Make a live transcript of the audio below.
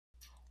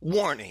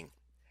Warning: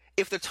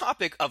 if the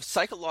topic of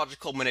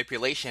psychological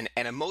manipulation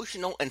and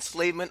emotional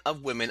enslavement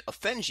of women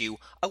offends you,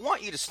 I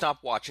want you to stop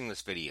watching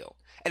this video.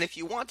 And if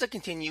you want to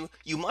continue,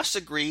 you must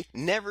agree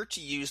never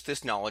to use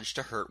this knowledge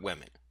to hurt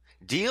women.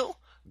 Deal?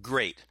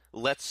 Great.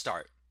 Let's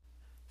start.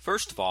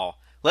 First of all,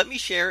 let me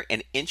share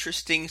an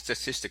interesting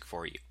statistic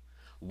for you.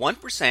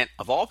 1%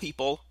 of all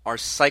people are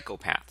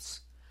psychopaths.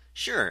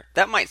 Sure,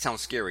 that might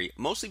sound scary,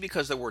 mostly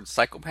because the word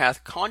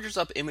psychopath conjures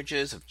up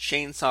images of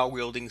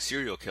chainsaw-wielding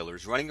serial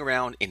killers running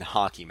around in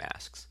hockey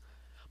masks.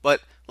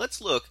 But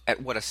let's look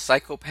at what a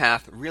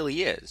psychopath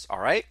really is,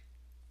 alright?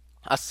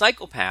 A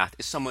psychopath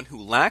is someone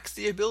who lacks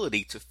the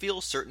ability to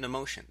feel certain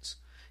emotions.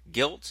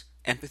 Guilt,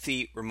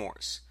 empathy,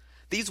 remorse.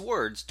 These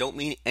words don't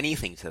mean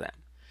anything to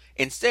them.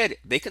 Instead,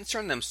 they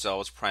concern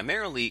themselves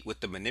primarily with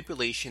the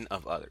manipulation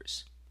of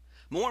others.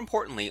 More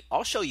importantly,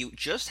 I'll show you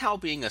just how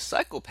being a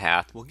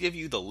psychopath will give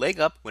you the leg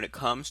up when it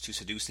comes to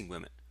seducing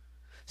women.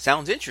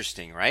 Sounds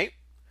interesting, right?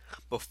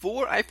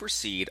 Before I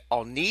proceed,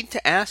 I'll need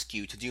to ask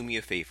you to do me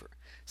a favor.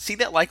 See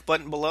that like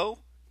button below?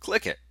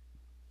 Click it.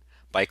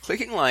 By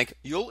clicking like,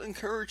 you'll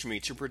encourage me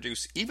to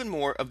produce even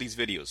more of these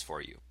videos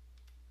for you.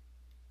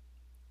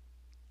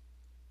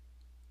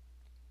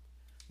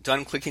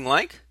 Done clicking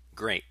like?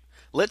 Great.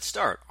 Let's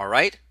start,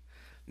 alright?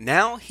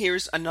 Now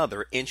here's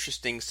another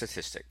interesting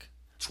statistic.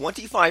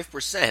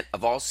 25%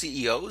 of all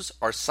CEOs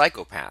are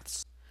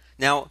psychopaths.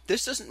 Now,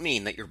 this doesn't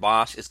mean that your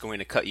boss is going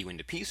to cut you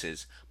into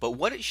pieces, but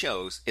what it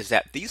shows is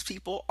that these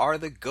people are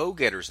the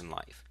go-getters in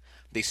life.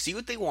 They see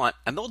what they want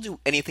and they'll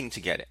do anything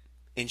to get it.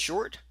 In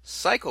short,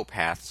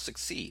 psychopaths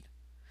succeed.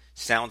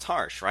 Sounds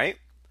harsh, right?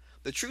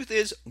 The truth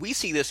is, we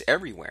see this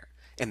everywhere.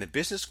 In the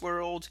business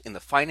world, in the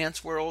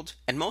finance world,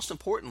 and most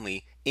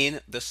importantly,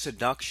 in the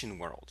seduction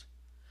world.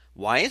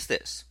 Why is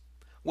this?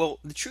 Well,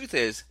 the truth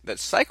is that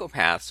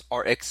psychopaths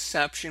are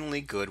exceptionally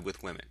good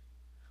with women.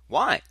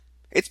 Why?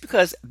 It's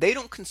because they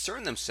don't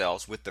concern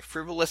themselves with the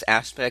frivolous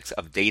aspects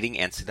of dating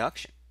and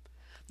seduction.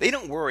 They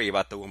don't worry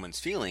about the woman's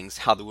feelings,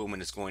 how the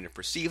woman is going to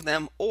perceive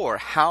them, or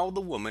how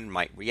the woman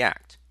might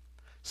react.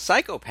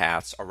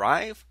 Psychopaths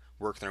arrive,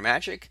 work their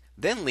magic,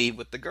 then leave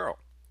with the girl.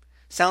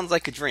 Sounds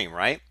like a dream,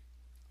 right?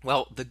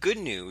 Well, the good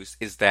news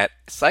is that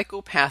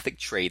psychopathic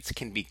traits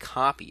can be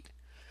copied.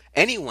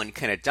 Anyone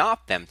can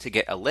adopt them to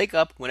get a leg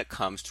up when it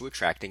comes to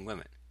attracting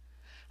women.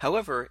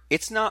 However,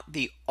 it's not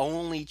the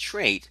only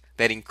trait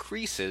that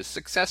increases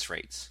success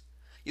rates.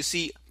 You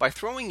see, by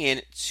throwing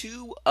in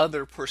 2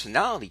 other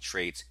personality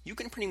traits, you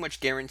can pretty much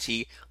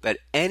guarantee that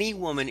any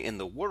woman in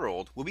the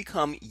world will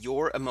become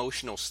your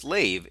emotional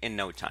slave in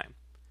no time.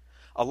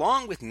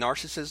 Along with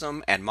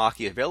narcissism and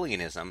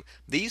Machiavellianism,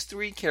 these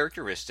 3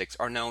 characteristics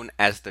are known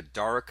as the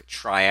dark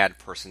triad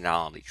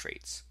personality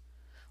traits.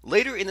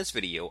 Later in this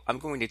video, I'm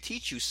going to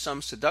teach you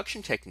some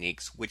seduction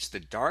techniques which the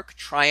dark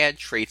triad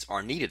traits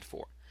are needed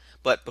for.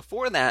 But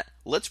before that,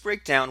 let's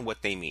break down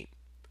what they mean.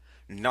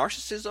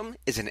 Narcissism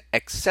is an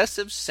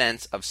excessive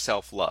sense of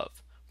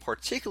self-love,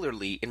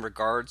 particularly in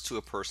regards to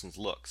a person's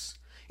looks.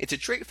 It's a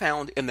trait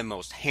found in the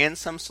most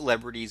handsome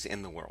celebrities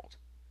in the world.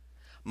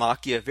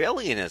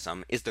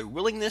 Machiavellianism is the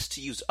willingness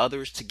to use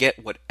others to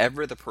get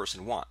whatever the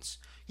person wants,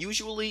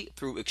 usually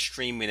through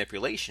extreme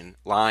manipulation,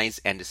 lies,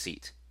 and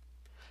deceit.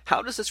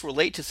 How does this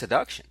relate to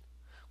seduction?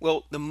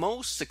 Well, the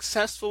most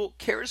successful,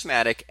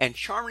 charismatic, and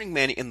charming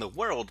men in the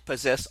world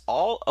possess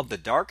all of the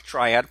dark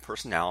triad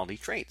personality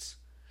traits.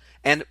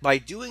 And by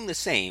doing the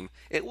same,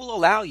 it will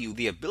allow you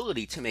the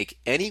ability to make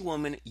any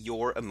woman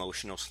your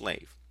emotional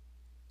slave.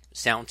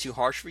 Sound too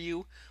harsh for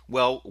you?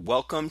 Well,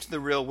 welcome to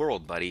the real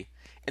world, buddy.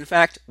 In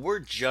fact, we're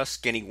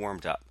just getting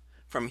warmed up.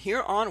 From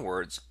here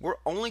onwards, we're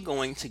only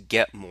going to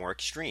get more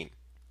extreme.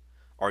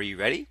 Are you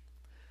ready?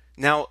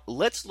 Now,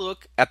 let's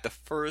look at the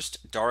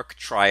first dark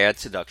triad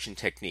seduction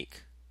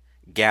technique,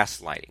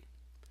 gaslighting.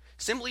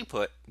 Simply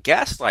put,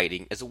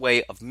 gaslighting is a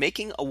way of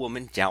making a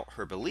woman doubt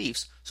her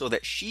beliefs so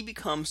that she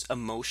becomes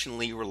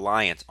emotionally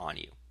reliant on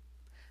you.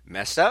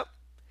 Messed up?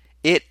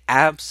 It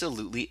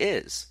absolutely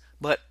is.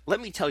 But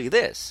let me tell you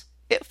this,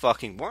 it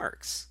fucking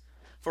works.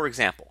 For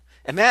example,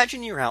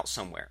 imagine you're out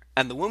somewhere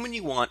and the woman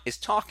you want is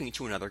talking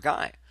to another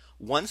guy.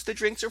 Once the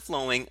drinks are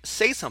flowing,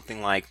 say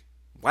something like,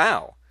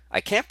 "Wow, I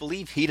can't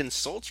believe he'd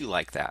insult you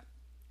like that."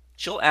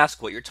 She'll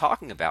ask what you're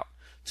talking about,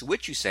 to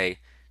which you say,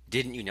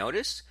 "Didn't you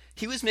notice?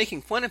 He was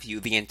making fun of you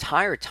the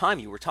entire time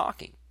you were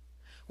talking."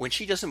 When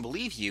she doesn't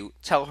believe you,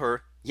 tell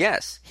her,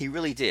 "Yes, he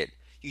really did.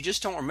 You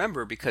just don't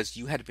remember because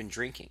you had been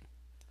drinking."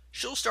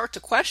 She'll start to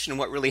question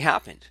what really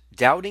happened,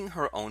 doubting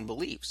her own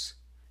beliefs.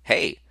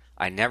 Hey,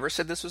 I never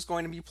said this was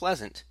going to be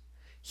pleasant.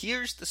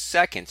 Here's the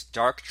second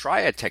dark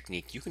triad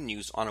technique you can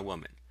use on a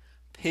woman,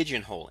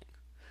 pigeonholing.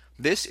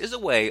 This is a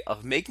way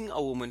of making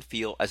a woman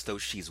feel as though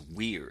she's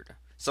weird,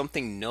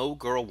 something no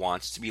girl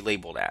wants to be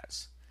labeled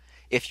as.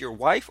 If your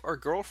wife or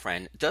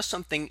girlfriend does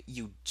something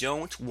you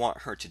don't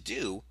want her to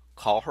do,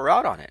 call her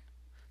out on it.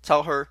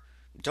 Tell her,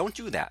 "Don't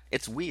do that,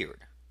 it's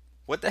weird.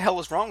 What the hell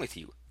is wrong with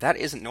you? That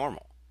isn't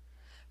normal."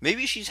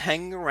 Maybe she's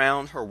hanging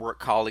around her work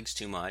colleagues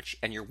too much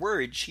and you're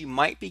worried she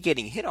might be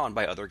getting hit on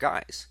by other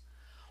guys.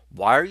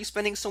 Why are you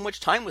spending so much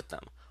time with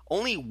them?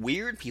 Only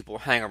weird people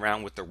hang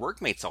around with their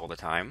workmates all the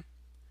time.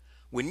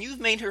 When you've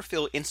made her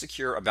feel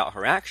insecure about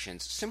her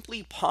actions,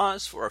 simply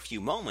pause for a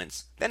few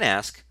moments, then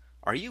ask,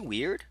 "Are you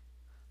weird?"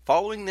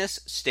 Following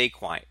this, stay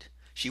quiet.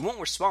 She won't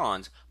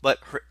respond, but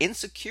her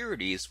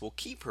insecurities will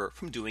keep her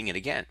from doing it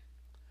again.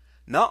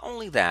 Not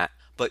only that,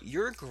 but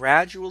you're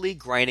gradually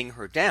grinding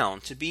her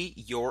down to be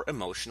your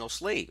emotional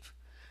slave.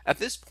 At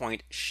this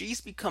point, she's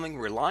becoming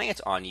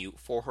reliant on you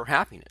for her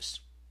happiness.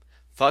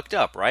 Fucked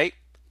up, right?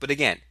 But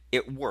again,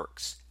 it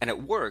works, and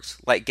it works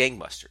like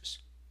gangbusters.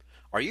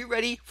 Are you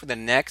ready for the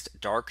next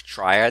dark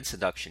triad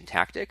seduction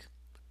tactic?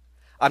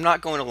 I'm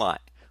not going to lie,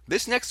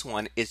 this next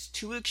one is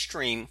too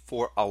extreme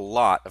for a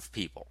lot of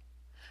people.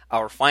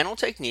 Our final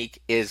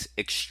technique is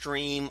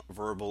extreme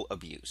verbal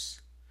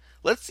abuse.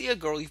 Let's say a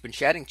girl you've been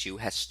chatting to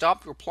has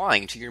stopped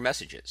replying to your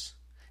messages.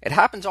 It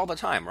happens all the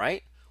time,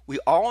 right? We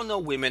all know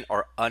women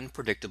are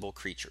unpredictable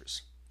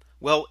creatures.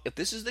 Well, if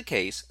this is the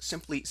case,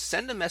 simply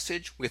send a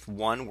message with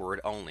one word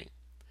only.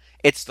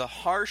 It's the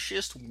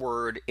harshest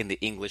word in the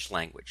English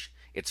language.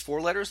 It's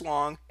 4 letters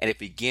long and it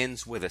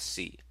begins with a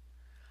C.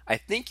 I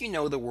think you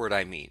know the word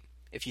I mean.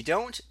 If you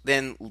don't,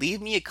 then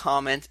leave me a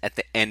comment at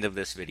the end of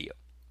this video.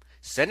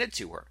 Send it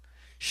to her.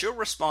 She'll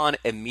respond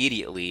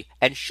immediately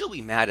and she'll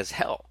be mad as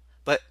hell.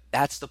 But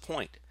that's the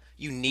point.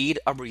 You need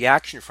a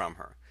reaction from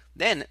her.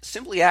 Then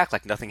simply act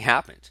like nothing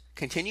happened.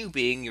 Continue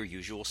being your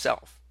usual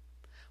self.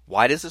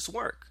 Why does this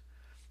work?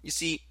 You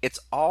see, it's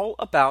all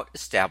about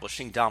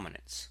establishing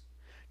dominance.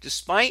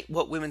 Despite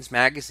what women's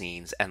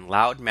magazines and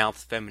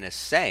loudmouth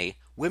feminists say,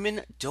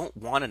 women don't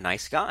want a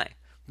nice guy.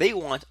 They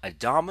want a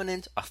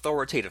dominant,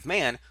 authoritative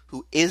man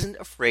who isn't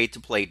afraid to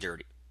play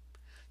dirty.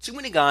 Too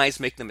many guys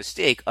make the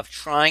mistake of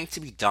trying to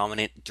be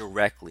dominant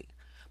directly.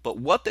 But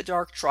what the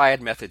dark triad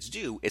methods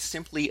do is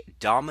simply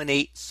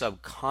dominate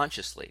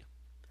subconsciously.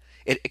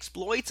 It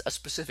exploits a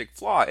specific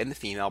flaw in the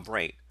female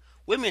brain.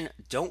 Women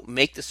don't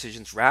make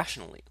decisions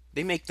rationally.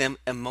 They make them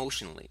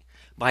emotionally.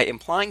 By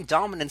implying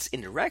dominance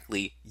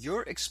indirectly,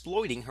 you're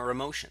exploiting her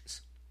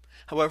emotions.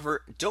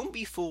 However, don't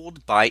be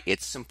fooled by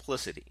its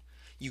simplicity.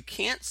 You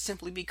can't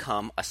simply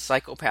become a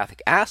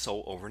psychopathic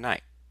asshole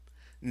overnight.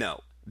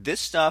 No,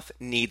 this stuff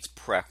needs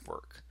prep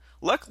work.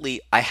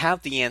 Luckily, I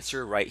have the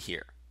answer right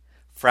here.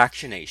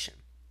 Fractionation.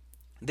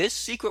 This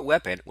secret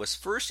weapon was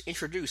first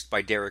introduced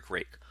by Derek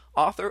Rake,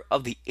 author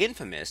of the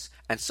infamous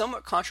and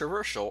somewhat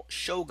controversial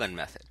Shogun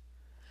method.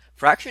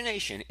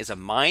 Fractionation is a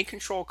mind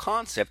control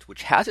concept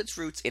which has its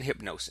roots in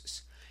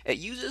hypnosis. It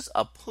uses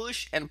a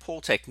push and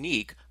pull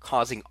technique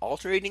causing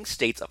alternating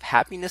states of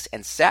happiness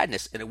and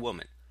sadness in a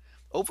woman.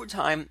 Over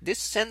time, this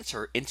sends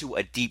her into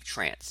a deep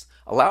trance,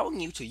 allowing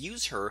you to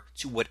use her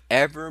to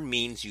whatever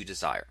means you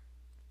desire.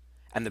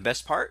 And the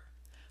best part?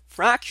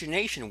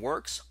 Fractionation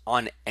works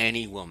on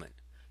any woman.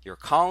 Your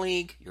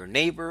colleague, your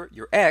neighbor,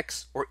 your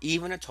ex, or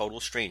even a total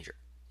stranger.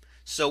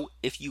 So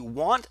if you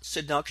want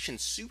seduction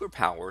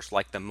superpowers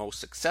like the most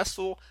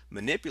successful,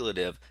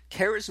 manipulative,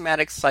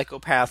 charismatic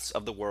psychopaths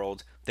of the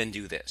world, then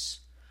do this.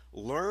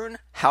 Learn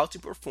how to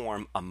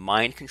perform a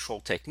mind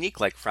control technique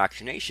like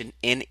fractionation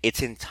in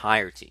its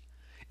entirety.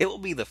 It will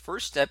be the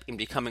first step in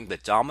becoming the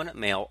dominant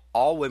male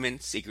all women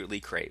secretly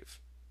crave.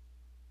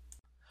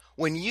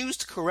 When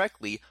used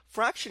correctly,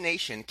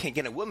 fractionation can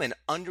get a woman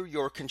under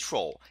your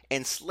control,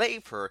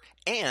 enslave her,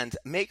 and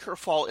make her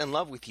fall in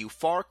love with you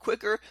far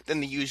quicker than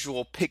the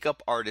usual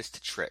pickup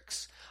artist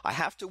tricks. I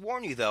have to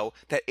warn you, though,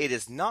 that it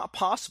is not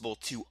possible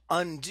to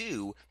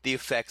undo the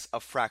effects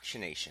of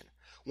fractionation.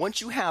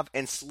 Once you have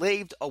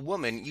enslaved a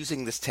woman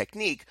using this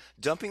technique,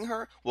 dumping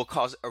her will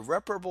cause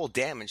irreparable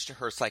damage to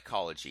her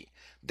psychology.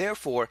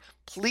 Therefore,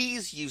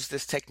 please use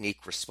this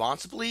technique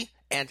responsibly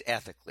and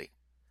ethically.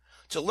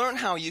 To learn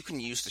how you can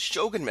use the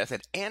Shogun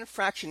method and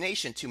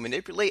fractionation to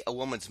manipulate a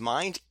woman's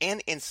mind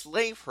and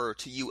enslave her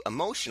to you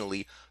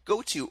emotionally,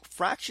 go to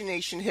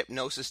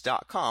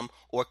fractionationhypnosis.com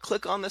or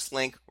click on this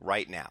link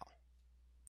right now.